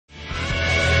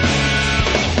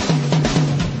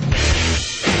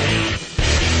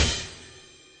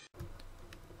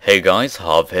Hey guys,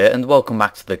 Harv here, and welcome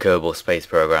back to the Kerbal space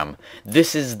program.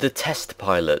 This is the test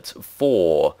pilot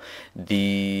for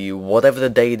the whatever the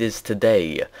date is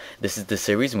today. This is the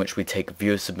series in which we take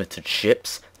viewer submitted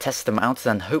ships, test them out,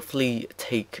 and hopefully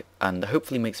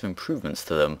make some improvements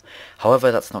to them.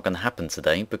 However, that's not going to happen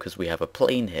today because we have a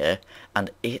plane here, and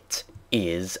it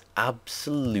is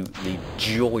absolutely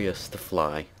joyous to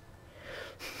fly.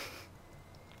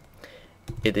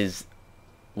 It is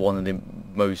one of the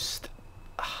most...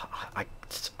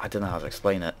 I don't know how to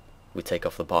explain it. We take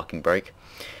off the parking brake.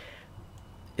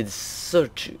 It's so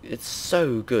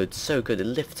good, so good. It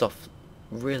lifts off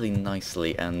really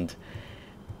nicely and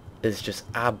it's just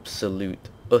absolute,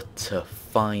 utter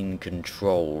fine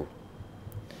control.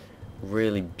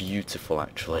 Really beautiful,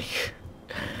 actually.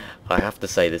 I have to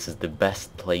say this is the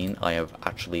best plane I have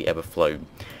actually ever flown.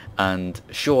 And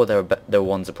sure, there are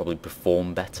ones that probably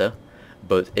perform better,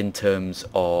 but in terms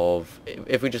of,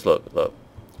 if we just look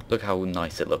how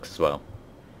nice it looks as well.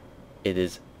 It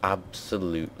is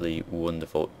absolutely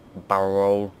wonderful. Barrel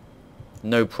roll,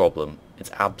 no problem.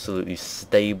 It's absolutely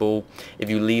stable. If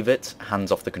you leave it hands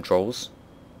off the controls,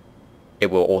 it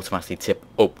will automatically tip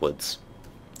upwards.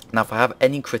 Now, if I have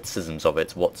any criticisms of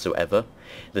it whatsoever,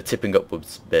 the tipping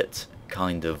upwards bit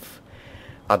kind of,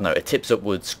 I don't know, it tips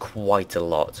upwards quite a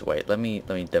lot. Wait, let me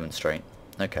demonstrate.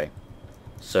 Okay,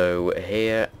 so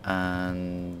here,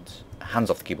 and hands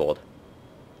off the keyboard.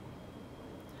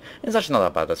 It's actually not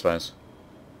that bad, I suppose.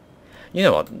 You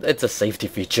know what? It's a safety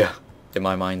feature in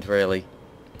my mind, really.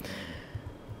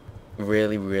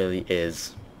 Really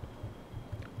is.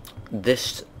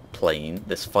 This plane,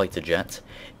 this fighter jet,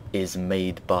 is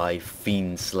made by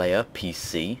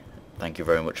FiendSlayerPC. Thank you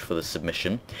very much for the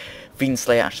submission.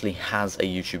 FiendSlayer actually has a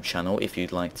YouTube channel if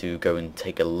you'd like to go and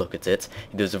take a look at it.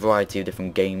 He does a variety of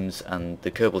different games, and the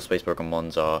Kerbal Space Program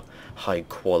ones are high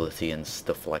quality and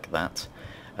stuff like that.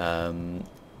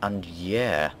 And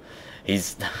yeah,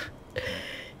 he's...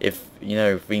 if, you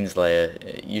know,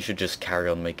 FiendSlayer, you should just carry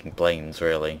on making planes,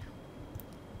 really.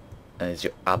 And it's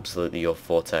absolutely your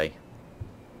forte.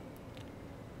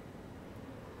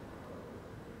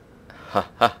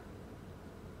 Haha.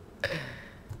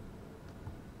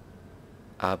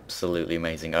 Absolutely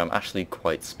amazing. I'm actually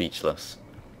quite speechless.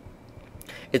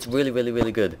 It's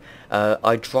really good.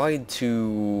 I tried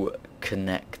to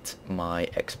connect my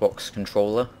Xbox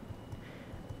controller,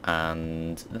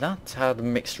 and that had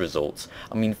mixed results.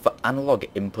 I mean, for analog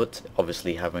input,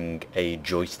 obviously having a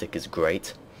joystick is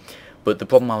great, but the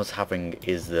problem I was having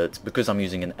is that because I'm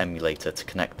using an emulator to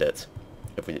connect it,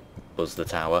 if we buzz the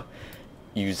tower,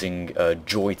 using a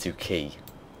Joy to key,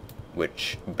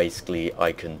 which basically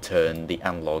I can turn the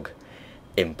analog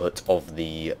input of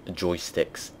the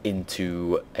joysticks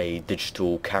into a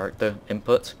digital character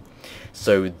input.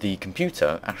 So the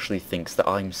computer actually thinks that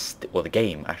the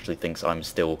game actually thinks I'm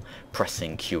still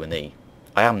pressing Q and E.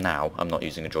 I am now, I'm not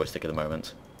using a joystick at the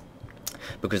moment.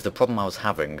 Because the problem I was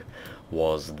having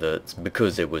was that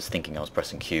because it was thinking I was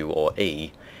pressing Q or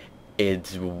E, there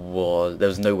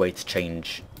was no way to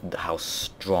change how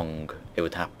strong it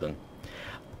would happen.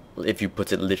 If you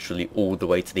put it literally all the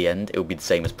way to the end, it would be the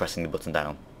same as pressing the button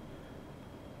down.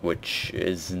 Which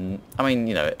is, I mean,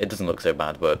 you know, it doesn't look so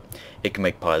bad, but it can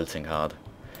make piloting hard.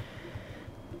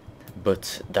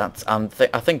 But that's, I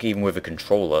think even with a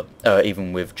controller,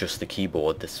 even with just the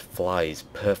keyboard, this flies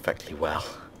perfectly well.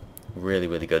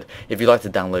 Really good. If you'd like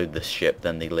to download this ship,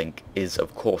 then the link is,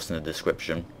 of course, in the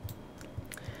description.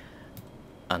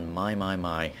 And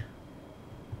my,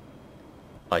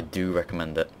 I do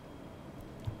recommend it.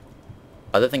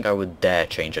 I don't think I would dare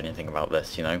change anything about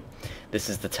this, you know. This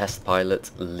is the test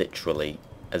pilot, literally,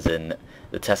 as in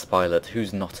the test pilot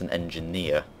who's not an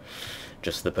engineer,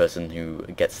 just the person who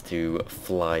gets to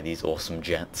fly these awesome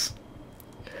jets.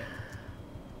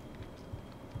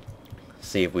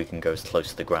 See if we can go as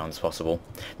close to the ground as possible.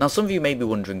 Now, some of you may be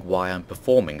wondering why I'm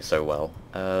performing so well.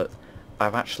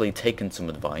 I've actually taken some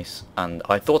advice, and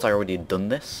I thought I already had done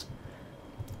this,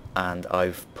 and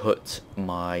I've put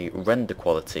my render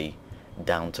quality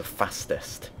down to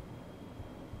fastest.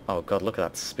 Oh god, look at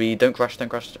that speed. Don't crash, don't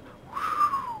crash.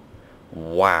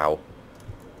 Wow.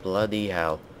 Bloody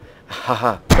hell.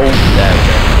 Haha. Oh, there we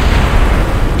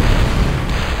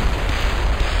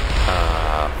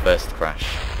go. First crash.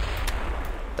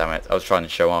 Damn it, I was trying to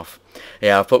show off.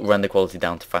 Yeah, I've put render quality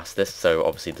down to fastest, so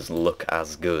obviously it doesn't look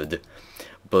as good.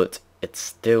 But it's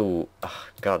still... oh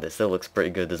god, it still looks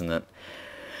pretty good, doesn't it?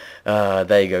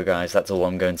 There you go, guys. That's all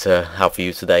I'm going to have for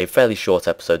you today. Fairly short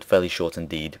episode, fairly short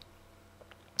indeed.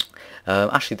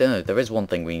 Actually, no, there is one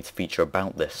thing we need to feature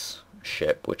about this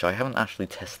ship, which I haven't actually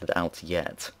tested out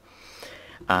yet.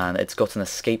 And it's got an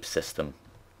escape system.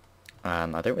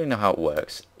 and I don't really know how it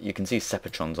works. You can see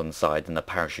Separatrons on the side and a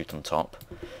parachute on top,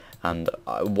 and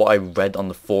what I read on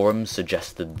the forum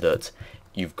suggested that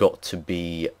you've got to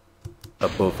be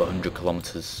above 100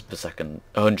 kilometers per second,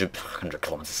 100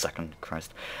 kilometers a second,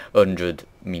 Christ, 100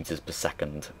 meters per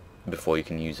second before you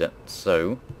can use it.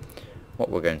 So what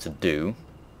we're going to do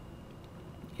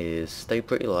is stay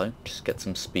pretty low, just get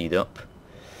some speed up,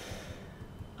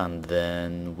 and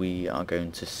then we are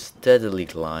going to steadily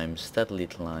climb,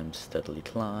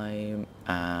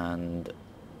 and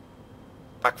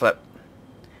backflip,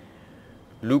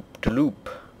 loop to loop,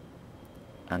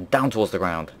 and down towards the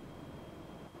ground,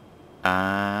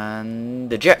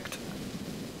 and eject.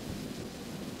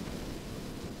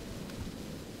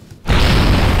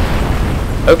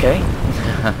 Okay.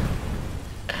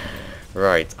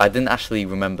 Right, I didn't actually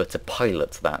remember to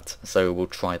pilot that, so we'll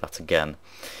try that again.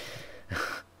 It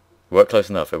worked close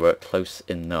enough, Go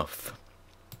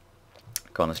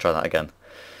on, let's try that again.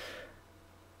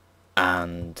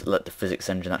 And let the physics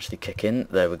engine actually kick in.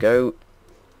 There we go.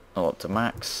 All up to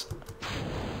max.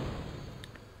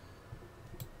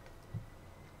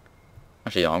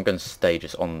 Actually, no, I'm going to stay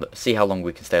just on the... See how long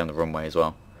we can stay on the runway as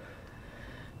well.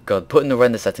 God, putting the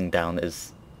render setting down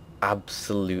is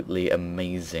absolutely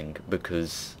amazing,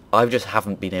 because I just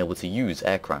haven't been able to use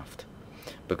aircraft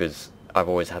because I've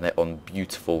always had it on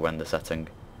beautiful render setting.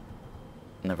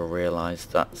 Never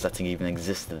realised that setting even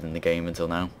existed in the game until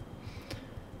now.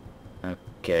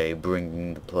 Okay,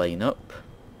 bringing the plane up.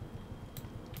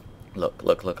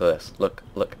 Look at this. Look.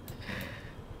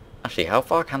 Actually, how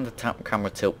far can the camera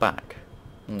tilt back?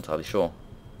 I'm not entirely sure.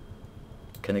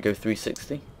 Can it go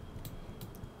 360?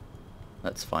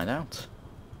 Let's find out.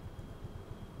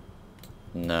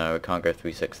 No, it can't go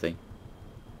 360.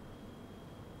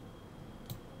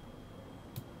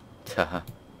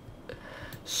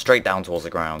 Straight down towards the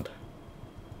ground.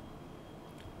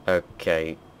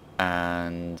 Okay,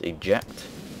 and eject.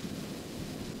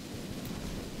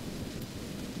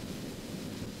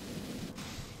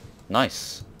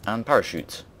 Nice. And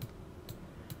parachute.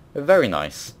 Very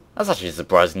nice. That's actually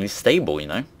surprisingly stable, you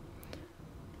know.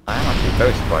 I am actually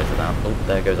very surprised at that. Oh,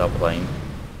 there goes our plane.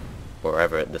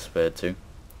 Wherever it disappeared to.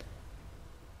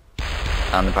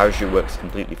 And the parachute works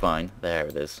completely fine. There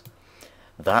it is.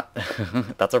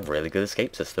 That's a really good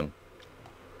escape system.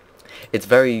 It's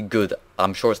very good.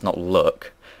 I'm sure it's not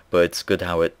luck, but it's good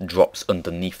how it drops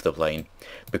underneath the plane,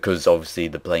 because obviously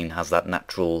the plane has that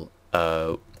natural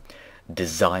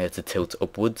desire to tilt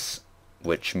upwards,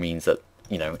 which means that,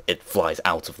 you know, it flies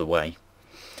out of the way.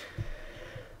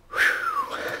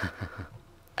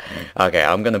 Okay,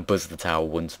 I'm going to buzz the tower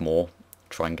once more,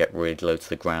 try and get really low to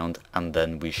the ground, and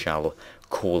then we shall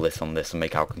call it on this and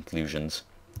make our conclusions.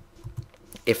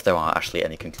 If there are actually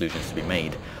any conclusions to be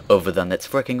made, other than it's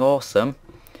freaking awesome.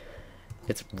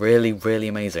 It's really, really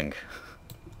amazing.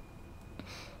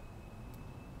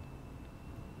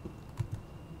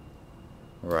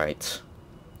 Right.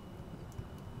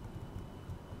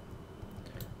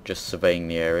 Just surveying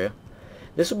the area.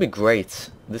 This would be great.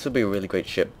 This would be a really great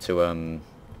ship to,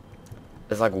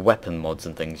 there's like weapon mods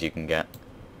and things you can get.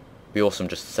 It'd be awesome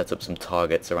just to set up some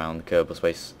targets around the Kerbal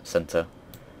Space Center.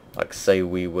 Like, say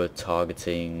we were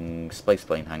targeting Space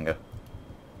Plane Hangar.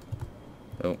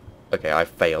 Oh, okay, I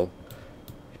fail.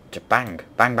 Bang!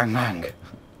 Bang, bang, bang!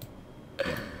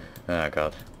 Oh,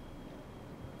 God.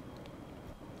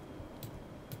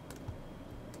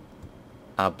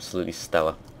 Absolutely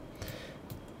stellar.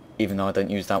 Even though I don't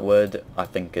use that word, I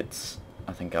think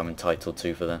I'm entitled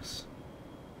to for this.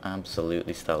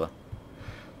 Absolutely stellar.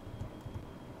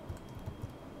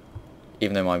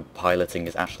 Even though my piloting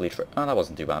is actually oh, that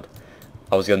wasn't too bad.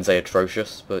 I was going to say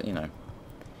atrocious, but you know.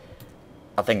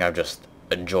 I think I'm just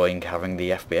enjoying having the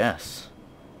FPS.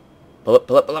 Pull up,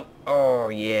 pull up, pull up. Oh,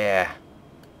 yeah.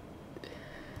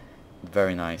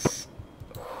 Very nice.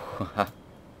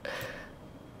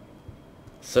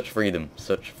 Such freedom,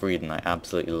 I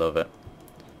absolutely love it.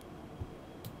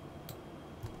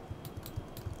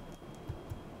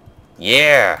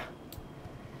 Yeah!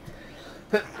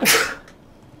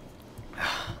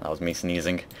 That was me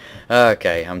sneezing.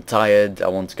 Okay, I'm tired, I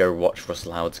want to go watch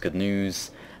Russell Howard's Good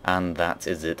News, and that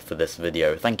is it for this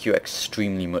video. Thank you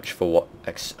extremely much for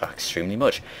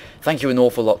Thank you an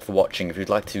awful lot for watching. If you'd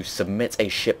like to submit a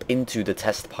ship into the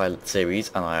Test Pilot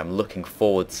series, and I am looking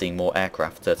forward to seeing more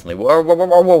aircraft, certainly. Whoa, whoa, whoa,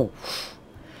 whoa, whoa.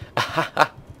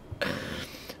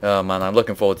 Oh man, I'm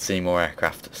looking forward to seeing more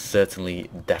aircraft. Certainly,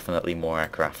 definitely more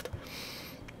aircraft.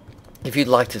 If you'd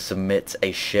like to submit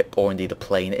a ship or indeed a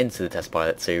plane into the Test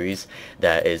Pilot series,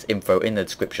 there is info in the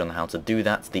description on how to do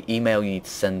that. The email you need to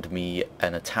send me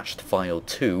an attached file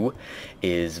to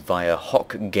is via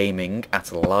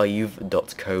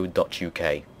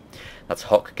HOCgaming@live.co.uk. That's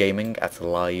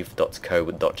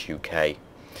HOCgaming@live.co.uk.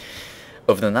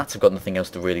 Other than that, I've got nothing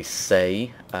else to really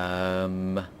say.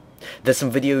 There's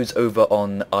some videos over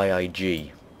on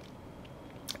IIG,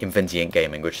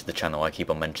 HOCgaming, which is the channel I keep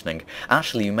on mentioning.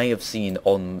 Actually, you may have seen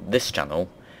on this channel,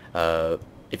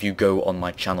 if you go on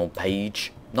my channel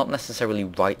page, not necessarily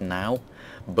right now,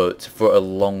 but for a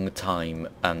long time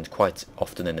and quite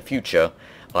often in the future,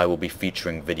 I will be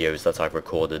featuring videos that I've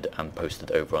recorded and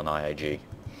posted over on IIG.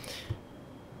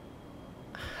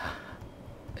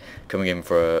 Coming in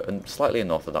for a slightly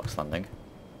unorthodox landing.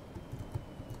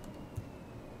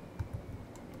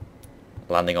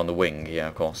 Landing on the wing, yeah,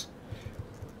 of course.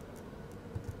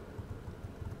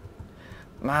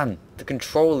 Man, the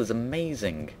control is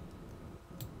amazing.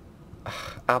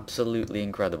 Absolutely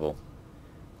incredible.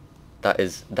 That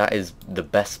is the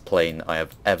best plane I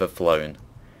have ever flown.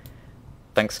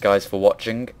 Thanks guys for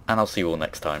watching, and I'll see you all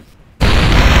next time.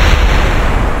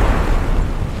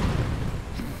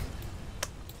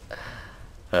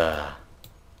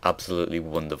 Absolutely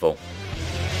wonderful.